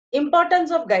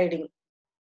Importance of guiding.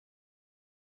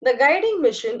 The guiding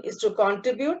mission is to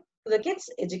contribute to the kids'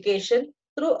 education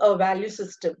through a value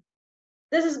system.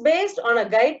 This is based on a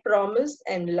guide promise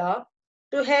and law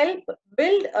to help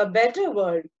build a better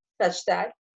world such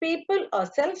that people are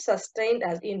self-sustained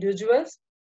as individuals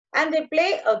and they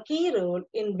play a key role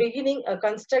in beginning a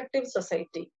constructive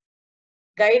society.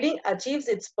 Guiding achieves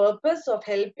its purpose of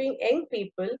helping young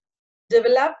people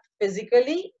develop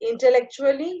physically,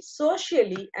 intellectually,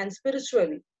 socially, and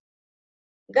spiritually.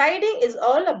 Guiding is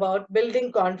all about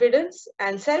building confidence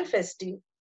and self esteem,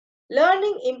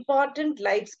 learning important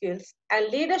life skills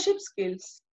and leadership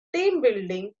skills, team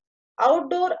building,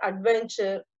 outdoor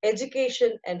adventure,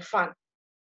 education, and fun.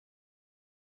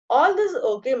 All this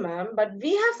okay, ma'am, but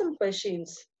we have some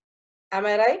questions. Am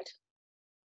I right?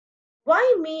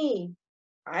 Why me?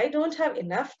 I don't have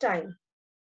enough time.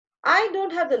 I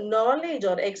don't have the knowledge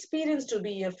or experience to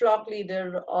be a flock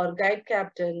leader or guide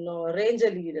captain or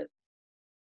ranger leader.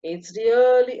 It's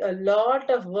really a lot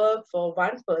of work for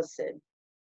one person.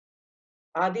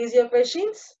 Are these your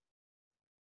questions?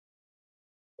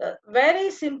 The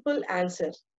very simple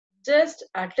answer. Just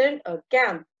attend a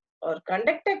camp or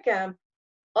conduct a camp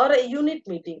or a unit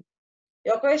meeting.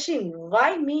 Your question,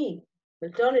 why me, will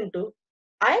turn into,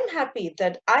 I am happy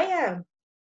that I am.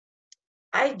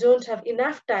 I don't have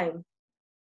enough time,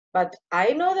 but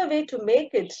I know the way to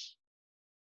make it.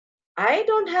 I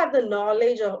don't have the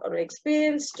knowledge or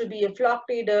experience to be a flock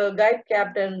leader, guide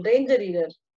captain, ranger leader.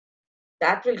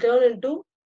 That will turn into,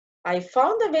 I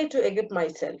found the way to equip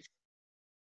myself.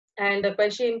 And the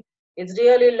question, it's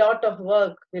really a lot of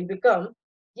work, will become,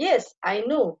 yes, I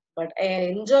know, but I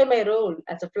enjoy my role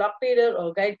as a flock leader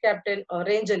or guide captain or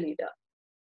ranger leader.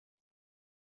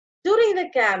 During the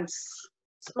camps,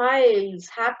 smiles,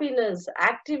 happiness,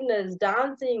 activeness,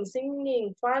 dancing,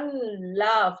 singing, fun,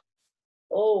 laugh.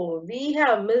 Oh, we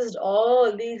have missed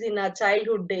all these in our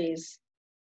childhood days.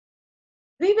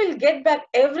 We will get back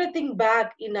everything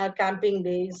back in our camping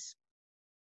days.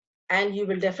 And you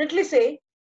will definitely say,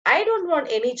 I don't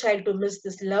want any child to miss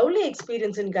this lovely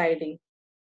experience in guiding.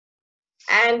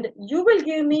 And you will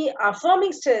give me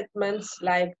affirming statements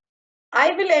like,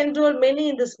 I will enroll many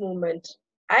in this movement.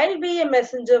 I'll be a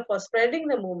messenger for spreading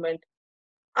the movement.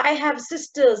 I have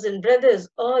sisters and brothers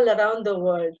all around the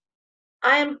world.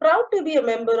 I am proud to be a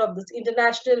member of this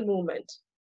international movement.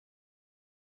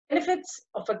 Benefits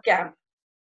of a camp: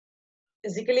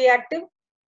 physically active,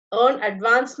 earn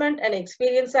advancement and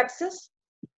experience success,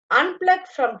 unplug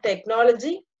from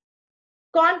technology,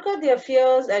 conquer their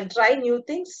fears and try new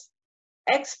things,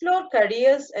 explore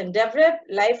careers and develop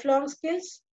lifelong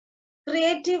skills,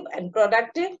 creative and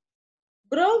productive,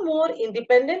 grow more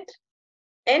independent,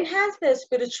 enhance their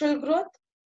spiritual growth,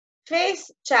 face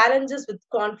challenges with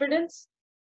confidence,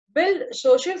 build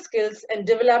social skills and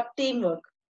develop teamwork.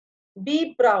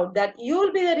 Be proud that you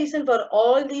will be the reason for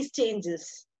all these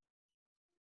changes.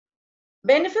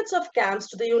 Benefits of camps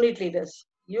to the unit leaders.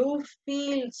 You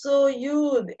feel so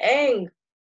youth, young.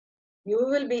 You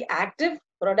will be active,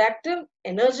 productive,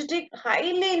 energetic,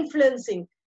 highly influencing.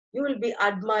 You will be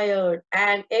admired,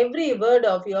 and every word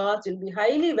of yours will be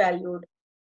highly valued.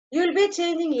 You will be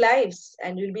changing lives,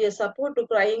 and you will be a support to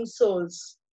crying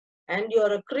souls. And you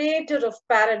are a creator of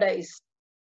paradise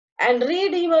and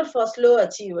redeemer for slow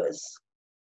achievers.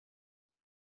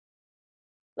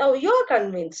 Now you are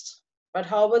convinced, but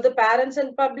how about the parents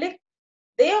and public?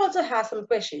 They also have some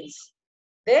questions.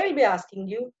 They will be asking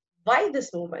you, why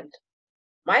this movement?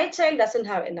 My child doesn't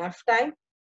have enough time.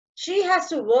 She has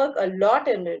to work a lot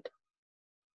in it.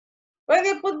 When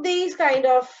they put these kind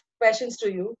of questions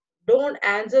to you, don't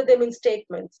answer them in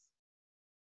statements.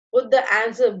 Put the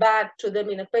answer back to them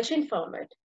in a question format.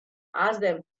 Ask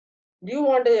them, do you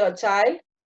want your child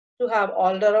to have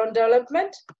all-around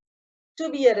development, to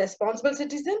be a responsible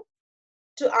citizen,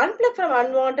 to unplug from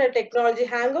unwanted technology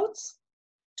hangouts,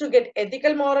 to get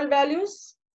ethical moral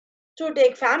values, to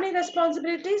take family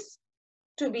responsibilities,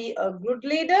 to be a good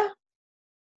leader?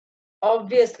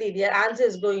 Obviously, their answer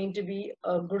is going to be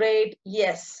a great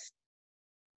yes.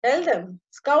 Tell them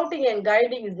scouting and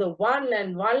guiding is the one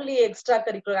and only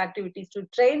extracurricular activities to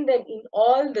train them in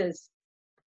all this.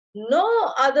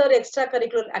 No other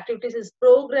extracurricular activities is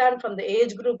programmed from the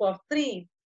age group of 3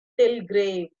 till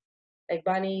grade, like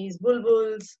bunnies,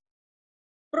 bulbuls.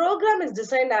 Program is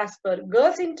designed as per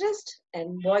girls' interest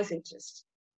and boys' interest.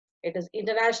 It is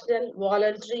international,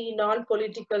 voluntary,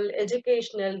 non-political,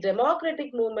 educational,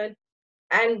 democratic movement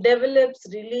and develops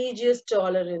religious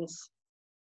tolerance.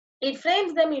 It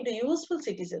frames them into useful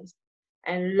citizens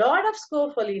and lot of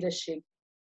scope for leadership.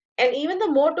 And even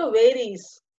the motto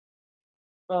varies.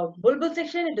 For Bulbul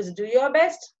section, it is do your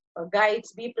best.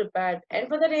 guides, be prepared, and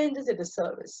for the Rangers, it is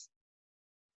service.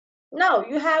 Now,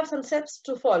 you have some steps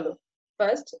to follow.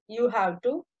 First, you have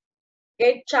to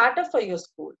get charter for your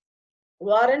school,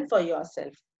 warrant for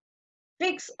yourself,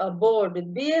 fix a board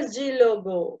with BSG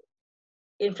logo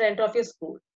in front of your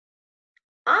school.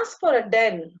 Ask for a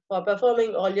den for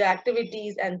performing all your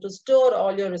activities and to store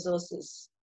all your resources.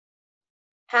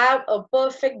 Have a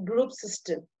perfect group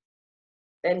system.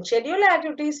 Then schedule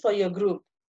activities for your group.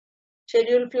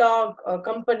 Schedule vlog or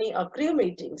company or crew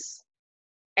meetings.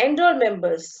 Enroll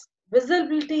members.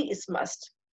 Visibility is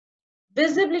must.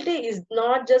 Visibility is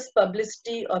not just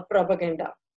publicity or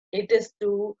propaganda. It is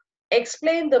to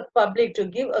explain the public, to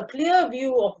give a clear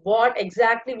view of what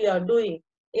exactly we are doing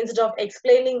instead of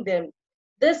explaining them.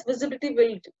 This visibility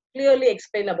will clearly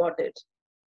explain about it.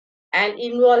 And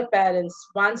involve parents.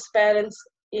 Once parents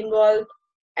involve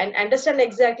and understand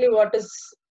exactly what is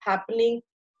happening,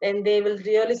 then they will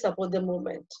really support the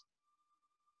movement.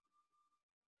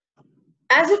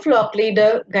 As a flock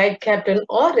leader, guide captain,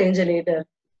 or ranger leader,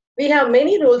 we have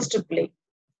many roles to play.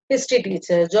 History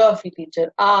teacher, geography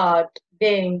teacher, art,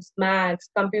 games, maths,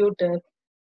 computer,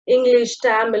 English,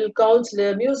 Tamil,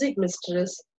 counselor, music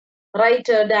mistress,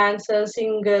 writer, dancer,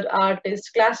 singer,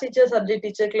 artist, class teacher, subject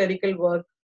teacher, clerical work,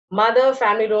 mother,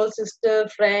 family role, sister,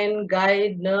 friend,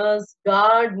 guide, nurse,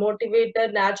 guard,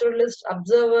 motivator, naturalist,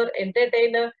 observer,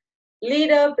 entertainer,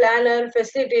 leader, planner,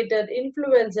 facilitator,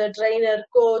 influencer, trainer,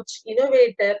 coach,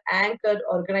 innovator, anchor,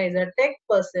 organizer, tech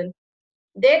person,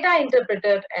 data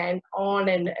interpreter, and on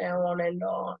and on and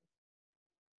on.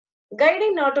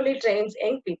 Guiding not only trains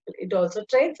young people, it also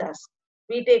trains us.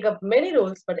 We take up many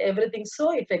roles, but everything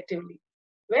so effectively.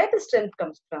 Where the strength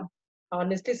comes from?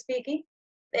 Honestly speaking,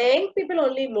 the young people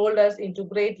only mold us into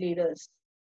great leaders.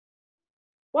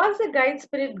 Once the guide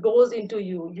spirit goes into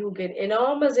you, you get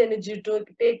enormous energy to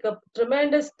take up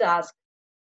tremendous tasks.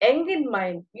 Young in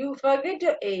mind, you forget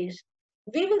your age.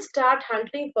 We will start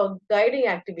hunting for guiding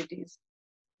activities.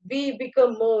 We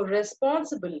become more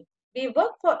responsible. We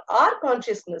work for our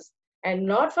consciousness and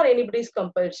not for anybody's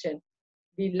compulsion.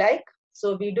 We like,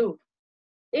 so we do.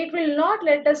 It will not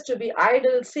let us to be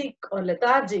idle, sick, or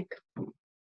lethargic.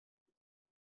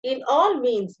 In all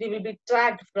means, we will be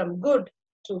tracked from good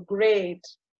to great.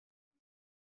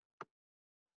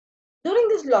 During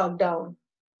this lockdown,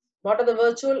 what are the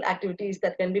virtual activities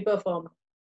that can be performed?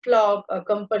 Vlog, a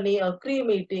company, a crew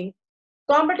meeting,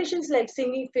 competitions like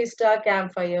singing festa,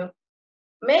 campfire.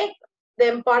 Make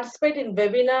them participate in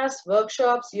webinars,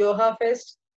 workshops, yoga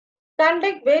fest,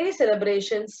 conduct various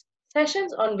celebrations,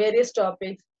 sessions on various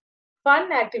topics,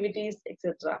 fun activities,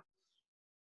 etc.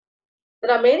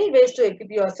 There are many ways to equip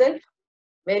yourself.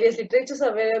 Various literatures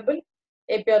are available.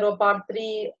 APRO Part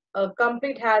 3, a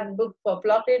complete handbook for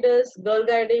flock leaders, girl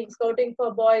guiding, scouting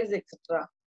for boys, etc.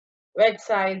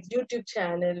 Websites, YouTube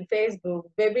channel, Facebook,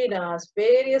 webinars,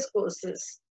 various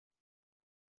courses.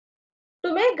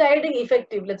 To make guiding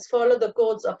effective, let's follow the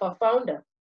codes of our founder.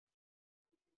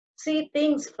 See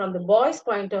things from the boy's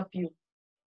point of view.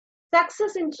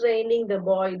 Success in training the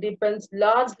boy depends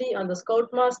largely on the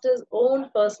Scoutmaster's own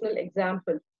personal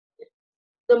example.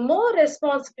 The more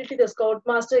responsibility the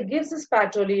Scoutmaster gives his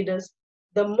patrol leaders,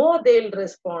 the more they'll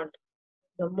respond.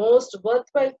 The most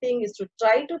worthwhile thing is to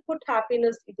try to put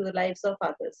happiness into the lives of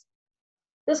others.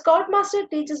 The Scoutmaster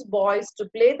teaches boys to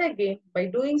play the game by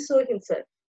doing so himself.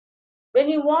 When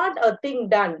you want a thing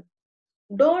done,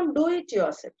 don't do it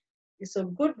yourself. It's a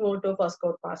good motto for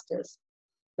Scoutmasters.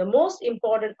 The most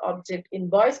important object in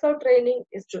Boy Scout training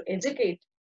is to educate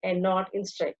and not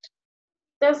instruct.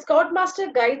 The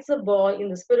Scoutmaster guides the boy in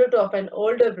the spirit of an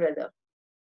older brother.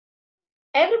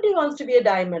 Everybody wants to be a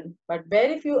diamond, but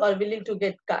very few are willing to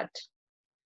get cut.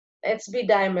 Let's be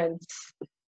diamonds.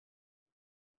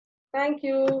 Thank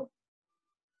you.